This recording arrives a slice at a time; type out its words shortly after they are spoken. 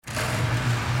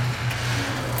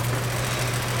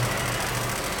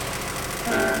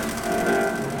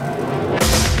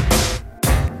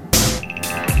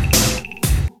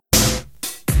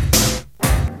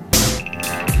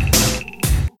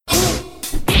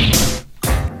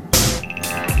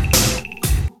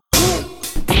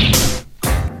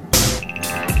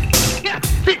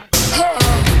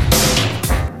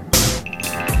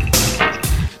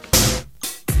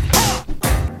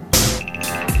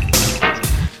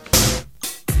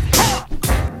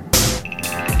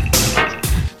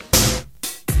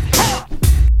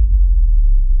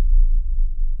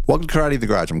Welcome to Karate the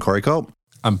Garage. I'm Corey Cope.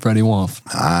 I'm Freddie Wolf.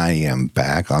 I am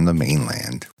back on the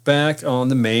mainland. Back on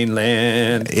the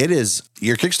mainland. It is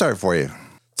your Kickstart for you.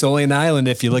 It's only an island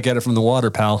if you look at it from the water,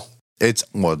 pal. It's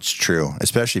true,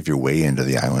 especially if you're way into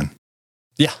the island.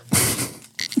 Yeah.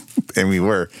 And we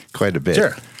were quite a bit.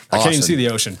 Sure. I can't even see the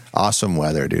ocean. Awesome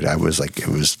weather, dude. I was like, it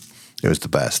was the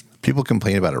best. People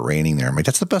complain about it raining there. I'm like,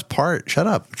 that's the best part. Shut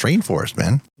up. It's rainforest,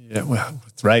 man. Yeah, well,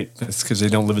 that's right. That's because they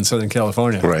don't live in Southern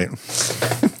California. Right.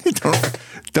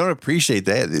 don't appreciate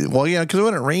that. Well, yeah, because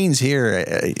when it rains here,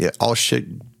 all shit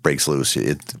breaks loose.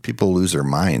 People lose their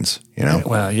minds, you know?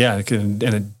 Well, yeah. And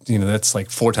that's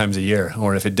like 4 times a year.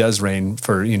 Or if it does rain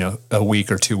for, a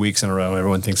week or 2 weeks in a row,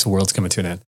 everyone thinks the world's coming to an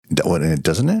end.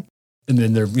 Doesn't it? And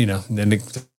then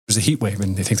there's a heat wave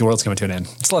and they think the world's coming to an end.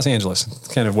 It's Los Angeles. It's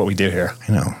kind of what we do here.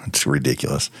 I know. It's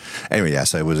ridiculous. Anyway,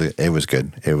 yes, it was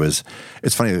good.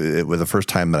 It's funny. It was the first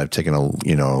time that I've taken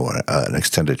an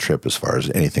extended trip as far as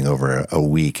anything over a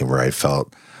week, and where I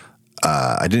felt,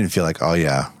 I didn't feel like, oh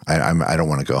yeah, I don't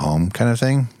want to go home kind of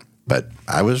thing, but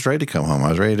I was ready to come home. I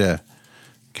was ready to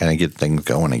kind of get things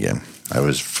going again.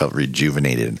 Felt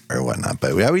rejuvenated or whatnot.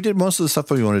 But yeah, we did most of the stuff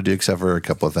that we wanted to do, except for a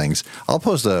couple of things. I'll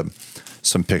post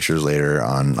some pictures later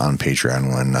on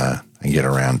Patreon when I get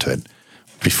around to it,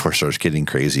 before it starts getting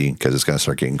crazy, because it's going to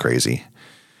start getting crazy.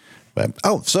 But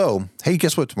so hey,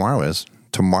 guess what tomorrow is?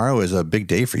 Tomorrow is a big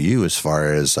day for you as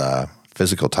far as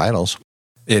physical titles.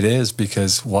 It is,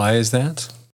 because why is that?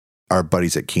 Our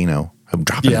buddies at Kino have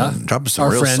dropping some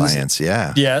our real friends. Science.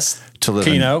 Yeah. Yes.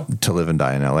 Kino. To live and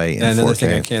die in LA. And another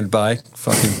thing I can't buy.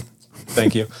 Fucking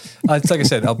thank you. It's like I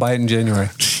said, I'll buy it in January.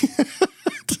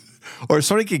 Or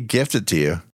somebody could gift it to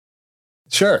you.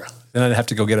 Sure. Then I'd have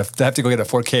to go get a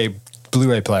 4K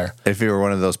Blu-ray player. If you were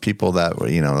one of those people that,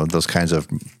 those kinds of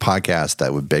podcasts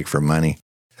that would beg for money.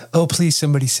 Oh, please,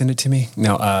 somebody send it to me.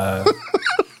 No,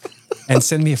 and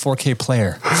send me a 4K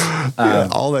player. Yeah,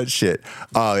 all that shit.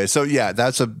 So yeah,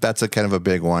 that's a kind of a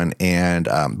big one. And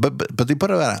but they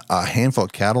put out a handful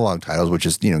of catalog titles, which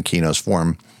is Kino's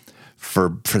form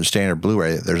for standard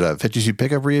Blu-ray. There's a 52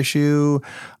 pickup reissue.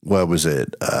 What was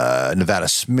it? Nevada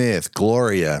Smith,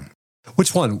 Gloria.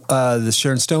 Which one? The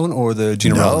Sharon Stone or the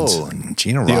Gina Rollins? No,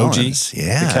 Gina Rollins. OG?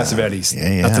 Yeah. The Cassavetes.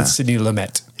 Yeah. Not the Sidney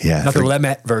Lumet. Yeah. Not the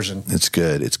Lumet version. It's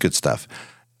good. It's good stuff.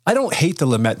 I don't hate the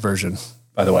Lumet version,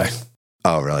 by the way.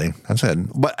 Oh, really? That's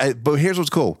good. But here's what's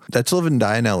cool. That's Live and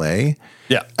Die in LA.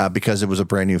 Yeah. Because it was a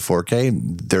brand new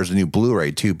 4K, there's a new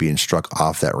Blu-ray too being struck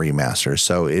off that remaster.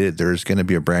 So there's going to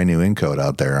be a brand new encode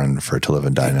out there for To Live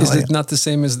and Die in LA. Is it not the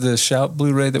same as the Shout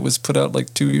Blu-ray that was put out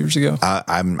like 2 years ago?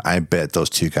 I bet those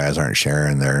two guys aren't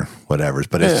sharing their whatevers,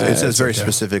 but it says very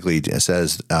specifically, it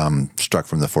says struck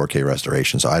from the 4K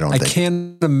restoration. So I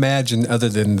can't imagine, other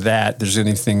than that, there's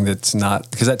anything that's not,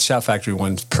 because that Shout Factory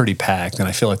one's pretty packed, and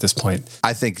I feel at this point,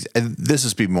 I think this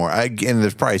is be more. Again,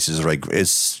 the prices are like,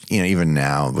 it's even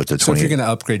now with the 20. So if you're going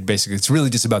to upgrade, basically, it's really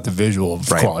just about the visual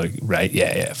quality, right?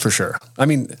 Yeah, for sure. I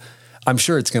mean, I'm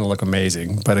sure it's going to look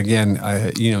amazing, but again,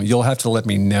 you'll have to let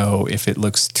me know if it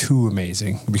looks too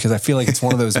amazing, because I feel like it's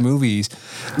one of those movies.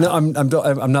 No, I'm not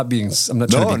trying to be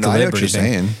glib or anything. I know what you're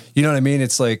saying. You know what I mean?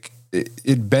 It's like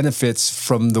it benefits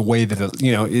from the way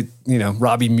that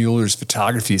Robbie Mueller's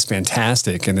photography is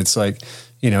fantastic, and it's like.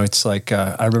 I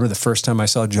remember the first time I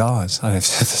saw Jaws. I've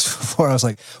said this before. I was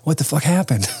like, what the fuck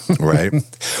happened? Right.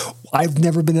 I've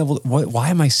never been able to, why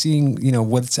am I seeing,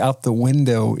 what's out the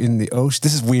window in the ocean?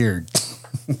 This is weird.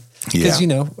 Because,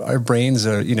 our brains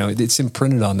are, it's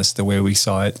imprinted on us the way we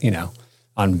saw it,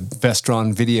 on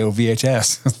Vestron video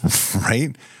VHS.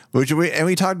 Right.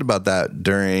 We talked about that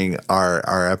during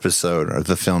our episode, or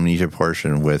the Film Ninja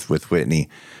portion with Whitney.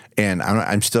 And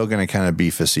I'm still going to kind of be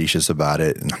facetious about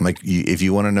it. And I'm like, if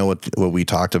you want to know what we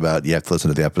talked about, you have to listen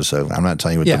to the episode. I'm not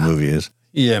telling you what the movie is.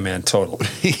 Yeah, man, totally.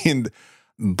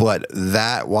 But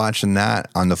watching that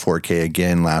on the 4K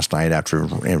again last night after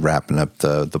wrapping up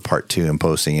the part 2 and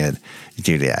posting it,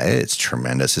 dude, yeah, it's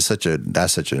tremendous.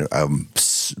 That's such a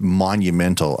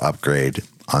monumental upgrade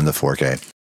on the 4K.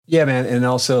 Yeah, man, and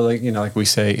also like we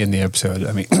say in the episode,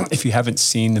 I mean, if you haven't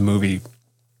seen the movie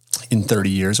in 30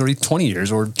 years or 20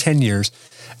 years or 10 years,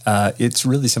 it's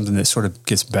really something that sort of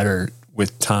gets better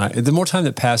with time. The more time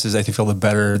that passes, I feel the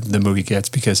better the movie gets,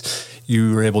 because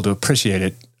you were able to appreciate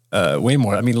it way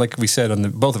more. I mean, like we said on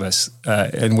both of us,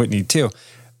 and Whitney too,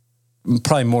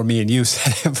 probably more me and you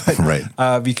said it, but, right.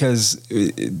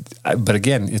 But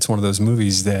again, it's one of those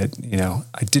movies that,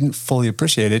 I didn't fully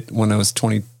appreciate it when I was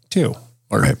 22.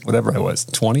 Or whatever I was,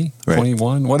 20,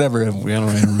 21, whatever. I don't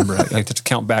even remember. I have to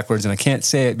count backwards, and I can't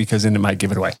say it because then it might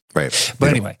give it away. Right.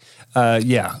 But anyway,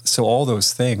 so all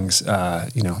those things,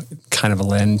 kind of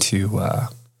lend to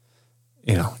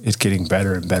it's getting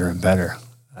better and better and better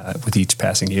with each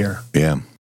passing year. Yeah.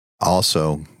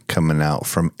 Also coming out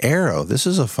from Arrow, this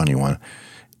is a funny one.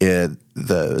 The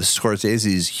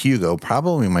Scorsese's Hugo,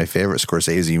 probably my favorite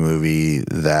Scorsese movie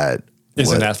that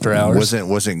isn't After Hours.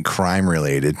 Wasn't crime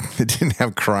related. It didn't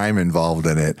have crime involved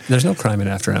in it. There's no crime in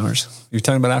After Hours. You're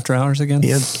talking about After Hours again?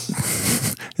 Yeah.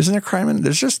 Isn't there crime in?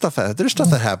 There's just stuff. There's stuff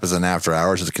that happens in After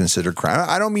Hours that's considered crime.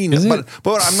 I don't mean,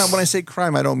 but I'm not. When I say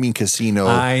crime, I don't mean casino.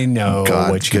 I know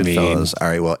what you mean. Fellas. All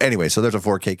right. Well, anyway, so there's a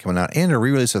 4K coming out and a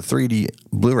re-release of 3D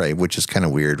Blu-ray, which is kind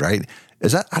of weird, right?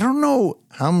 Is that? I don't know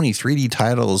how many 3D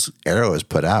titles Arrow has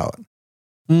put out.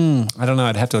 I don't know.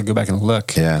 I'd have to go back and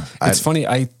look. Yeah, it's funny.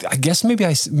 I guess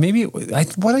Hugo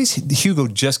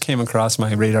just came across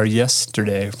my radar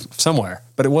yesterday somewhere,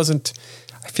 but it wasn't.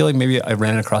 I feel like maybe I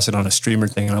ran across it on a streamer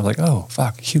thing, and I was like, "Oh,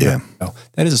 fuck, Hugo! Yeah. Oh,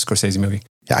 that is a Scorsese movie."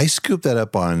 Yeah, I scooped that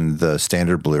up on the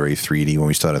standard Blu-ray 3D when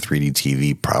we still had a 3D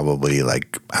TV. Probably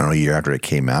like I don't know, a year after it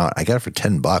came out. I got it for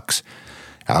 $10.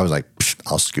 I was like,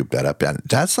 I'll scoop that up.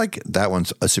 That's like, that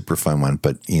one's a super fun one.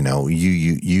 But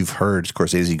you've heard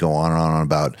Scorsese go on and on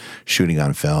about shooting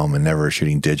on film and never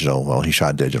shooting digital. Well, he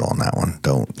shot digital on that one.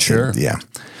 Sure. Yeah.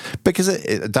 Because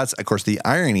that's, of course, the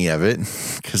irony of it,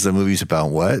 because the movie's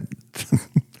about what?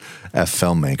 A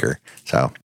filmmaker.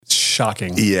 So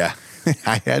shocking. Yeah.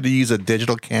 I had to use a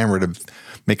digital camera to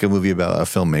make a movie about a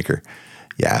filmmaker.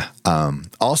 Yeah.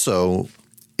 Also,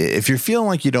 if you're feeling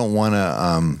like you don't want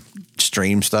to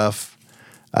stream stuff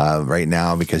right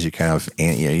now because you kind of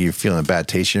you're feeling a bad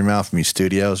taste in your mouth from these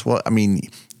studios, well, I mean,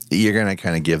 you're gonna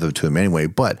kind of give them to them anyway.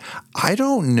 But I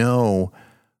don't know.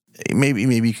 Maybe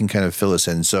you can kind of fill us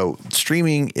in. So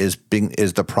streaming is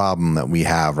the problem that we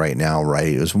have right now, right?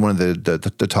 It was one of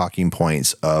the talking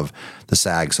points of the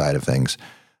SAG side of things.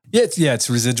 Yeah, it's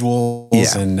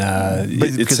residuals and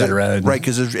et cetera. Right,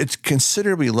 because it's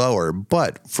considerably lower.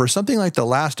 But for something like The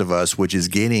Last of Us, which is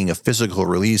getting a physical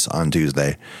release on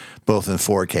Tuesday, both in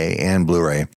 4K and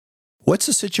Blu-ray, what's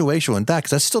the situation with that?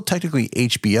 Because that's still technically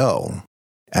HBO.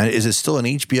 And is it still an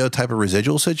HBO type of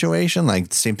residual situation? Like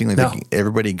the same thing like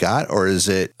everybody got? Or is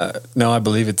it? No, I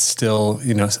believe it's still,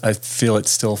 I feel it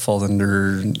still falls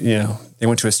under, they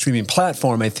went to a streaming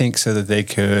platform, I think, so that they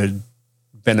could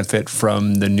benefit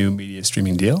from the new media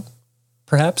streaming deal,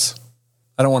 perhaps.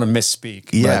 I don't want to misspeak.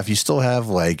 Yeah, if you still have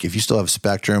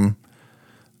Spectrum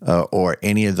or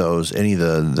any of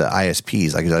the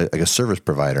ISPs, like a service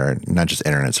provider, not just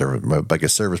internet service, but like a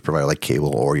service provider like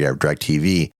cable, or you have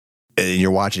DirecTV, and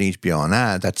you're watching HBO on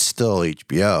that, that's still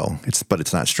HBO. But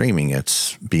it's not streaming;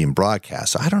 it's being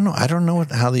broadcast. So I don't know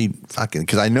how they fucking,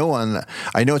 because I know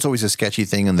it's always a sketchy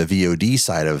thing on the VOD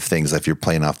side of things. If you're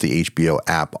playing off the HBO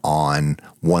app on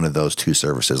one of those two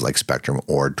services, like Spectrum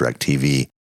or DirecTV,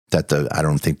 that I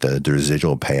don't think the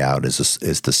residual payout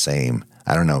is the same.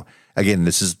 I don't know. Again,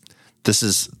 this is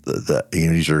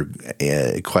these are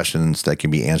questions that can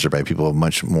be answered by people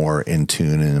much more in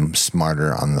tune and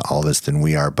smarter on all this than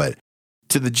we are. But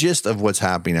to the gist of what's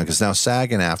happening now, because now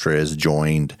SAG and AFTRA has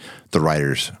joined the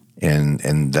writers and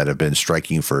that have been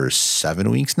striking for 7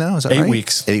 weeks now. Is that 8 right?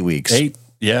 weeks. 8 weeks. 8,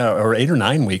 yeah, or 8 or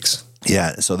 9 weeks.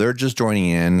 Yeah, so they're just joining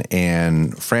in,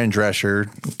 and Fran Drescher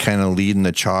kind of leading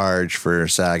the charge for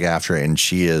SAG-AFTRA, and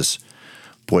she's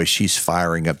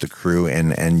firing up the crew,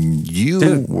 and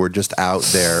you were just out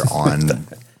there on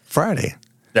Friday.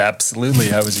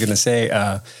 Absolutely. I was going to say,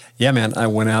 yeah, man, I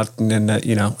went out and then,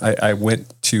 I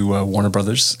went to Warner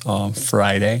Brothers on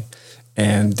Friday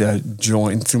and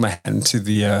joined, threw my hand into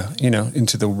the,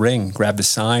 into the ring, grabbed a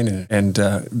sign and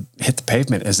hit the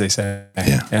pavement, as they say.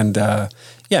 Yeah. And,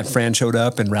 Fran showed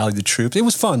up and rallied the troops. It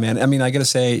was fun, man. I mean, I got to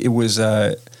say, it was,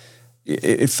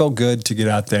 it felt good to get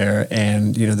out there,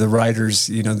 and the writers,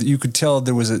 you could tell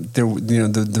the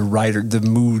writer, the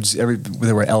moods,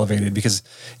 they were elevated because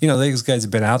these guys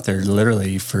have been out there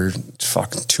literally for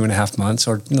 2.5 months,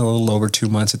 or a little over 2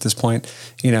 months at this point.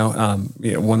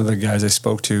 One of the guys I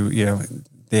spoke to,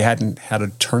 they hadn't had a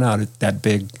turnout that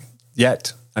big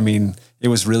yet. I mean, it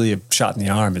was really a shot in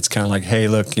the arm. It's kind of like, hey,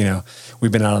 look,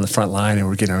 we've been out on the front line and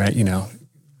we're getting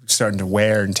starting to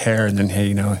wear and tear, and then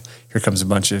hey, here comes a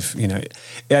bunch of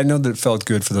I know that it felt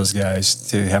good for those guys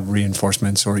to have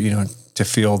reinforcements, or to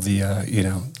feel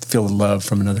the love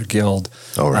from another guild.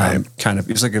 All right. It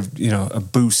was like a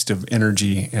boost of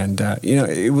energy, and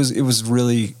it was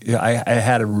really, I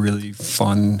had a really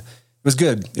fun. It was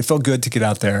good. It felt good to get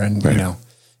out there and right.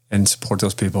 And support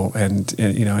those people, and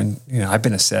I've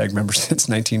been a SAG member since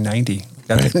 1990.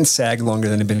 I've been in SAG longer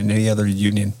than I've been in any other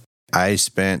union. I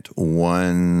spent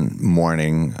one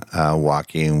morning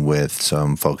walking with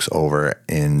some folks over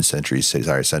in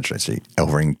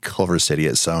over in Culver City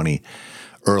at Sony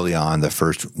early on, the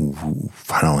first,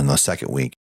 I don't know, in the second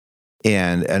week.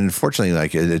 And unfortunately,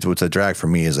 like what's a drag for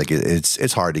me is like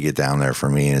it's hard to get down there for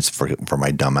me, and it's for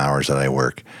my dumb hours that I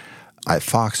work. At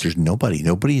Fox, there's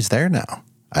nobody's there now.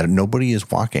 Nobody is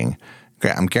walking.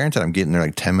 I'm guaranteed I'm getting there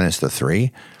like 10 minutes to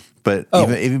 3. But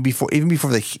even before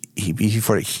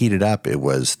it heated up, there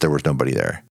was nobody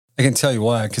there. I can tell you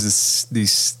why, because the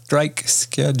strike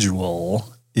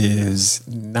schedule is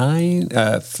 9.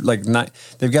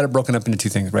 They've got it broken up into 2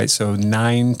 things, right? So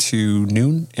 9 to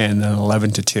noon and then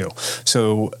 11 to 2.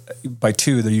 So by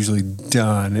 2, they're usually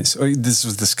done. This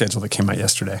was the schedule that came out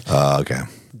yesterday. Okay.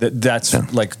 That's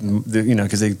like,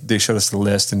 because they showed us the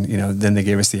list, and then they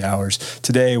gave us the hours.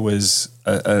 Today was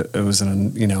a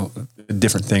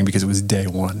different thing because it was day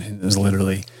 1, and it was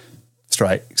literally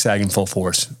strike, SAG in full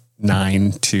force,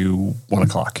 9 to 1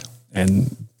 o'clock,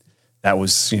 and that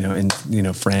was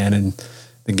Fran and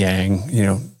the gang,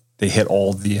 they hit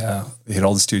all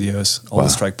the studios, all the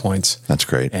strike points. That's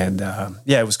great, and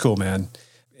it was cool, man.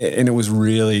 And it was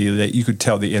really that you could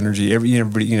tell the energy.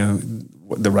 Everybody,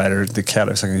 the writer, the cat,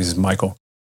 I was like, this is Michael.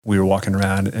 We were walking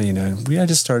around, and I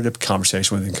just started a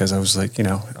conversation with him because I was like,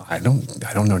 I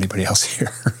don't know anybody else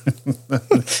here,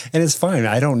 and it's fine.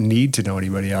 I don't need to know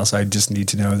anybody else. I just need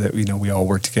to know that we all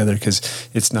work together, because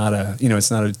it's not a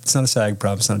SAG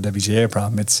problem. It's not a WGA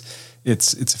problem. It's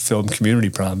a film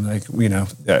community problem. Like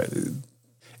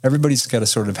everybody's got to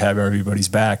sort of have everybody's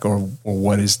back, or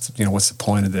what is what's the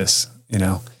point of this?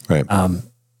 Right.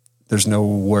 There's no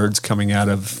words coming out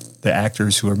of the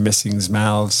actors who are missing his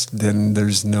mouths, then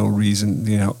there's no reason,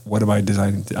 what am I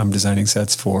designing? I'm designing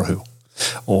sets for who?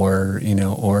 Or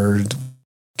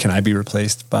can I be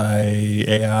replaced by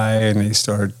AI and they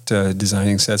start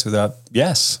designing sets without?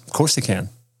 Yes, of course they can.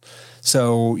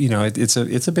 So, it's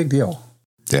a big deal.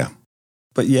 Yeah.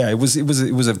 But yeah, it was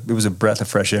a breath of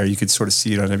fresh air. You could sort of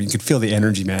see it on him. You could feel the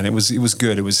energy, man. It was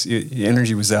good. The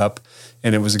energy was up,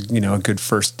 and it was a good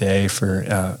first day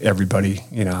for everybody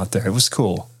out there. It was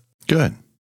cool. Good.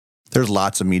 There's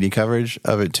lots of media coverage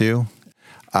of it too.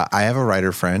 I have a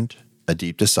writer friend,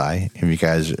 Adeep Desai. If you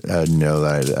guys know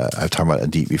that I've talked about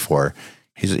Adeep before,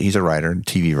 he's a writer,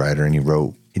 TV writer, and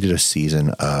he did a season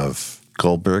of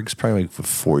Goldberg's probably like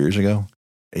 4 years ago.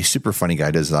 A super funny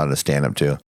guy, does a lot of stand up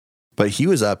too. But he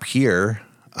was up here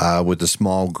with a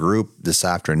small group this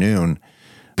afternoon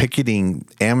picketing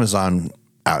Amazon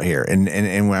out here. And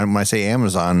when I say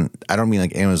Amazon, I don't mean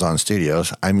like Amazon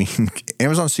Studios. I mean,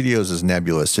 Amazon Studios is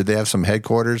nebulous. So they have some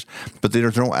headquarters, but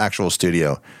there's no actual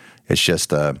studio. It's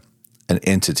just an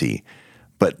entity.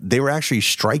 But they were actually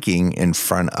striking in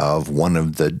front of one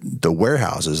of the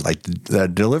warehouses, like the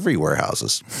delivery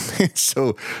warehouses.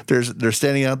 So they're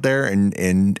standing out there,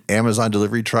 and Amazon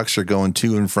delivery trucks are going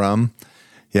to and from.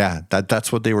 Yeah,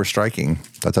 that's what they were striking.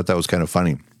 I thought that was kind of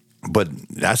funny. But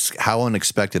that's how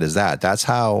unexpected is that? That's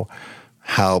how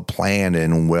planned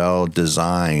and well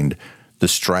designed the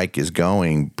strike is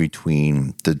going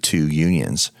between the two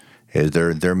unions.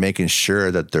 They're making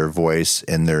sure that their voice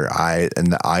and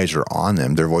the eyes are on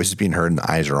them. Their voice is being heard and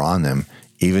the eyes are on them,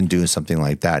 even doing something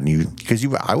like that.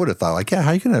 And I would have thought like, yeah,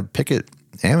 how are you going to picket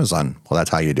Amazon? Well,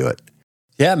 that's how you do it.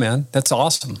 Yeah, man, that's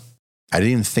awesome. I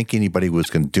didn't think anybody was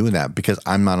going to do that because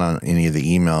I'm not on any of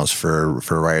the emails for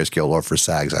Writers Guild or for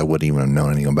SAGs. I wouldn't even have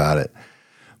known anything about it.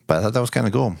 But I thought that was kind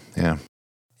of cool. Yeah.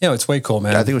 Yeah, it's way cool,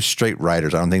 man. I think it was straight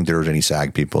writers. I don't think there was any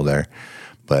SAG people there.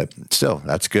 But still,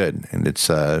 that's good. And it's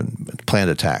a planned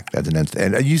attack. And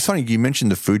it's funny, you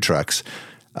mentioned the food trucks.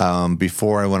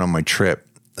 Before I went on my trip,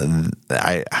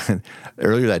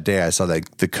 earlier that day, I saw that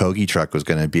the Kogi truck was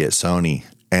going to be at Sony.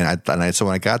 So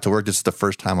when I got to work, this is the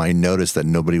first time I noticed that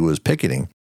nobody was picketing.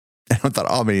 And I thought,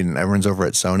 oh, maybe everyone's over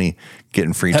at Sony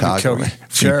getting free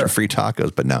tacos. Free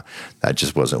tacos. But no, that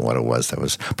just wasn't what it was.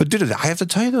 But dude, I have to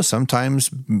tell you though, sometimes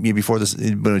before this,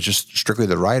 when it was just strictly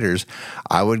the writers,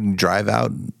 I would drive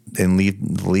out and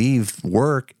leave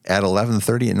work at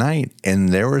 11:30 at night, and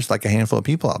there was like a handful of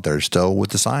people out there still with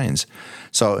the signs.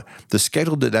 So the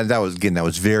schedule that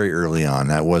was very early on.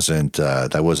 That wasn't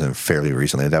fairly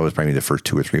recently. That was probably the first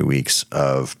 2 or 3 weeks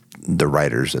of the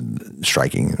writers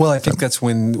striking. Well, I think that's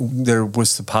when there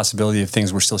was the possibility of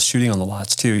things were still shooting on the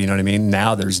lots too. You know what I mean?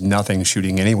 Now there's nothing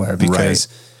shooting anywhere because.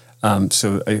 Right.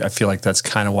 So I feel like that's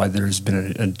kind of why there's been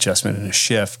an adjustment and a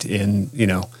shift in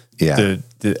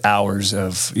the hours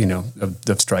of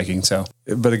striking. So,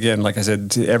 but again, like I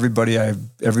said, to everybody I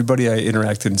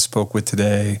interacted and spoke with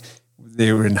today,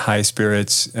 they were in high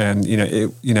spirits, and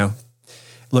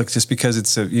look, just because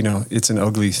it's an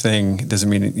ugly thing doesn't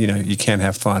mean you can't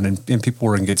have fun. And people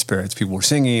were in good spirits. People were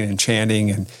singing and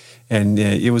chanting And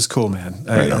it was cool, man.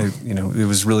 It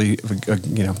was really,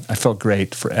 I felt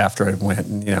great after I went.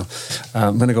 And,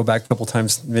 I'm going to go back a couple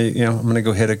times. I'm going to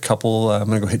go hit I'm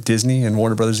going to go hit Disney and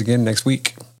Warner Brothers again next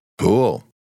week. Cool.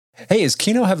 Hey, is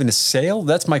Kino having a sale?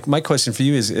 That's my question for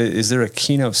you. Is there a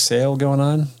Kino sale going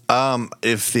on?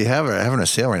 If they having a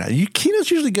sale right now,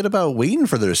 Kino's usually good about waiting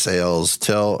for their sales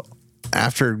till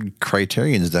after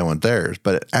Criterion's done with theirs.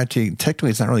 But actually, technically,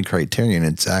 it's not really Criterion.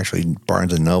 It's actually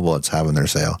Barnes and Noble that's having their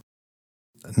sale.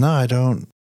 No, I don't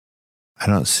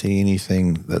see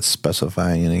anything that's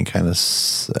specifying any kind of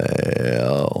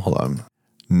sale. Hold on.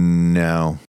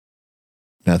 No.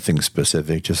 Nothing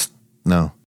specific. Just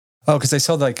no. Oh, because I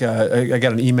saw I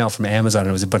got an email from Amazon.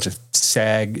 It was a bunch of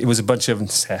It was a bunch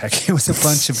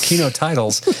of Kino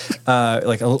titles,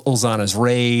 like Ulzana's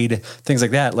Raid, things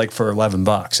like that, like for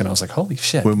 $11. And I was like, holy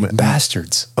shit,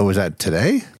 bastards. Oh, was that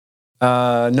today?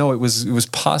 No, it was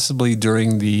possibly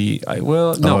during the. It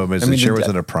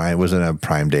wasn't a Prime. Wasn't a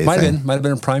Prime Day. Might have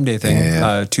been a Prime Day thing.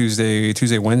 Yeah.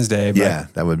 Tuesday, Wednesday. Yeah,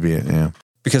 that would be it. Yeah,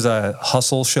 because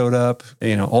Hustle showed up.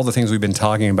 All the things we've been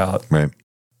talking about. Right.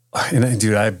 And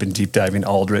dude, I've been deep diving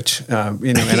Aldrich.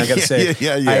 And I got to say,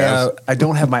 I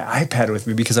don't have my iPad with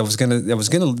me because I was gonna.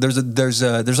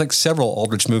 There's like several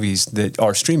Aldrich movies that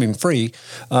are streaming free,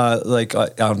 like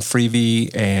on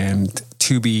Freevee and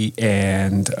Tubi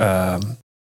and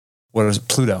what was it,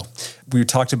 Pluto. We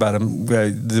talked about them.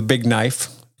 The Big Knife,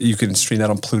 you can stream that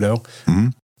on Pluto.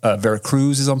 Mm-hmm.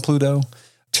 Veracruz is on Pluto.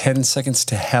 10 Seconds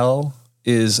to Hell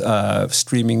is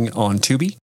streaming on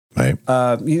Tubi. Right.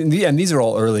 And these are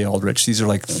all early Aldrich. These are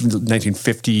like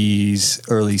 1950s,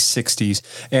 early 60s.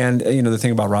 And, the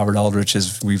thing about Robert Aldrich,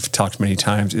 as we've talked many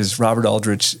times, is Robert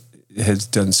Aldrich has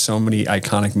done so many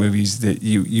iconic movies that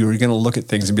you're going to look at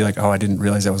things and be like, oh, I didn't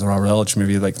realize that was a Robert Aldrich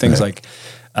movie. Like things like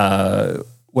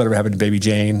Whatever Happened to Baby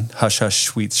Jane, Hush Hush,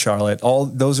 Sweet Charlotte. All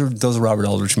those are Robert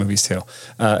Aldrich movies too,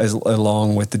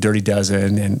 along with The Dirty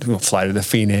Dozen and Flight of the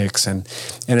Phoenix and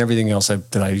everything else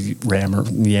that I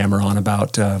yammer on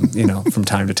about, from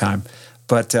time to time.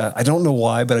 But I don't know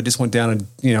why, but I just went down and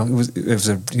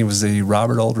it was the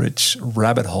Robert Aldrich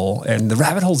rabbit hole, and the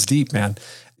rabbit hole's deep, man.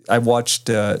 I watched.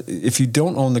 If you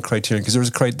don't own the Criterion, because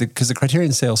the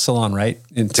Criterion sale's still on, right?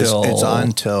 It's on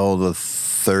until the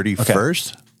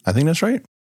 31st. Okay. I think that's right.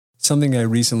 Something I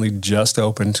recently just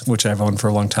opened, which I've owned for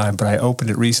a long time, but I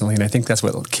opened it recently, and I think that's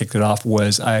what kicked it off,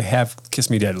 was I have Kiss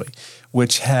Me Deadly,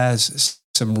 which has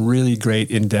some really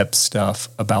great in-depth stuff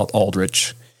about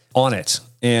Aldrich on it,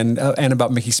 and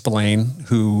about Mickey Spillane,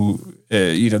 who,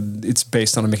 it's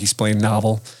based on a Mickey Spillane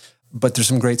novel, but there's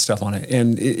some great stuff on it,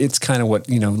 and it's kind of what,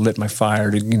 lit my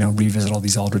fire to, revisit all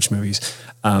these Aldrich movies.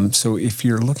 So if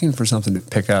you're looking for something to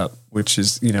pick up, which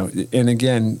is, and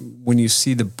again, when you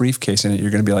see the briefcase in it,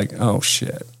 you're going to be like, oh shit.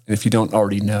 And if you don't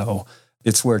already know,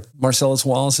 it's where Marcellus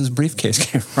Wallace's briefcase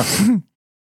came from.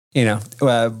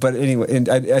 But anyway, and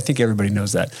I think everybody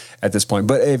knows that at this point.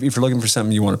 But if you're looking for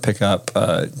something you want to pick up,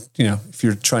 if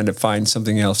you're trying to find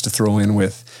something else to throw in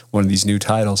with one of these new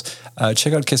titles,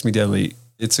 check out Kiss Me Deadly.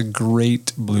 It's a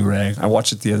great Blu-ray. I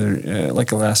watched it the other,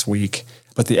 last week,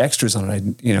 but the extras on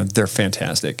it, they're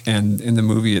fantastic. And in the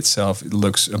movie itself, it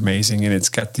looks amazing. And it's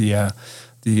got the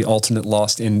alternate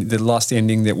lost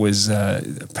ending that was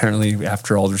apparently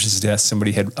after Aldrich's death,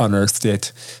 somebody had unearthed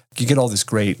it. You get all this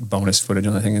great bonus footage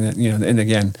on the thing. And, and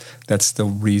again, that's the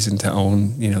reason to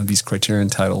own, these Criterion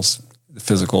titles, the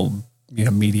physical,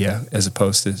 media, as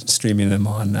opposed to streaming them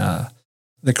on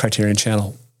the Criterion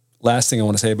channel. Last thing I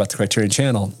want to say about the Criterion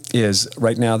channel is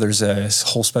right now there's a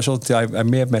whole special. I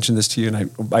may have mentioned this to you,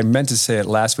 and I meant to say it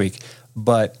last week,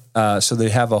 but so they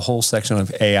have a whole section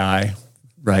of AI,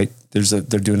 right?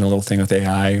 They're doing a little thing with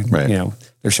AI. Right.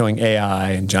 They're showing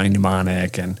AI and Johnny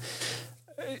Mnemonic and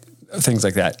things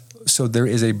like that. So there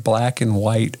is a black and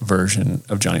white version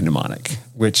of Johnny Mnemonic,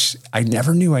 which I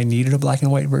never knew I needed a black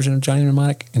and white version of Johnny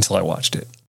Mnemonic until I watched it.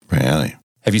 Really?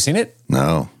 Have you seen it?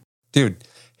 No. Dude,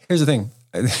 here's the thing.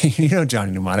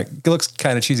 Johnny Mnemonic, it looks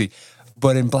kind of cheesy,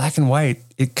 but in black and white,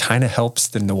 it kind of helps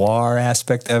the noir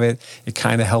aspect of it. It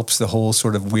kind of helps the whole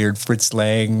sort of weird Fritz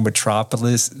Lang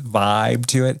Metropolis vibe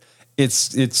to it.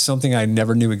 It's something I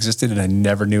never knew existed, and I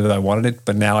never knew that I wanted it,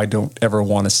 but now I don't ever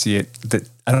want to see it.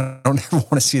 I don't ever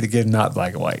want to see it again, not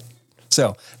black and white.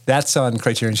 So that's on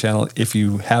Criterion Channel. If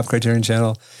you have Criterion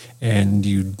Channel and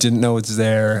you didn't know it's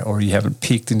there, or you haven't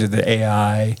peeked into the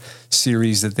AI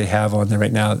series that they have on there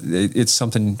right now, it's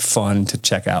something fun to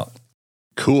check out.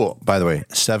 Cool. By the way,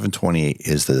 7/28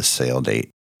 is the sale date.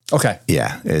 Okay.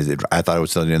 Yeah. I thought it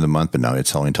was till the end of the month, but no,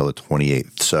 it's only until the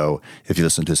 28th. So if you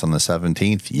listen to this on the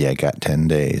 17th, got 10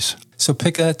 days. So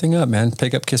pick that thing up, man.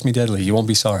 Pick up Kiss Me Deadly. You won't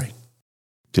be sorry.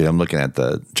 Dude, I'm looking at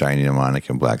the giant mnemonic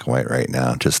in black and white right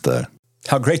now. Just the...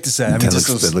 How great is that? I mean,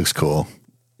 it looks cool.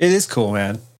 It is cool,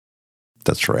 man.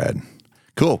 That's rad.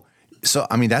 Cool. So,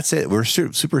 I mean, that's it. We're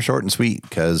super short and sweet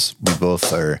because we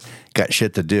both got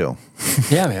shit to do.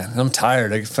 Yeah, man. I'm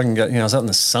tired. I fucking got, I was out in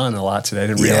the sun a lot today. I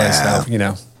didn't realize how,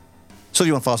 So if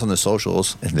you want to follow us on the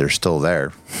socials, and they're still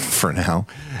there for now,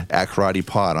 at Karate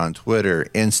Pod on Twitter,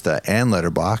 Insta, and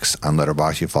Letterboxd. On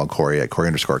Letterboxd, you follow Corey at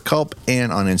Corey_Culp,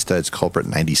 and on Insta, it's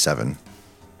Culprit97.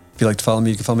 If you'd like to follow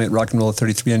me, you can follow me at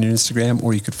Rock'n'Roll33 on your Instagram,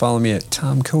 or you could follow me at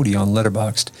Tom Cody on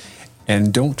Letterboxd.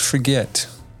 And don't forget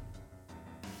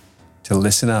to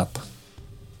listen up.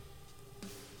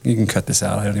 You can cut this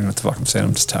out. I don't even know what the fuck I'm saying.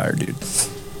 I'm just tired, dude.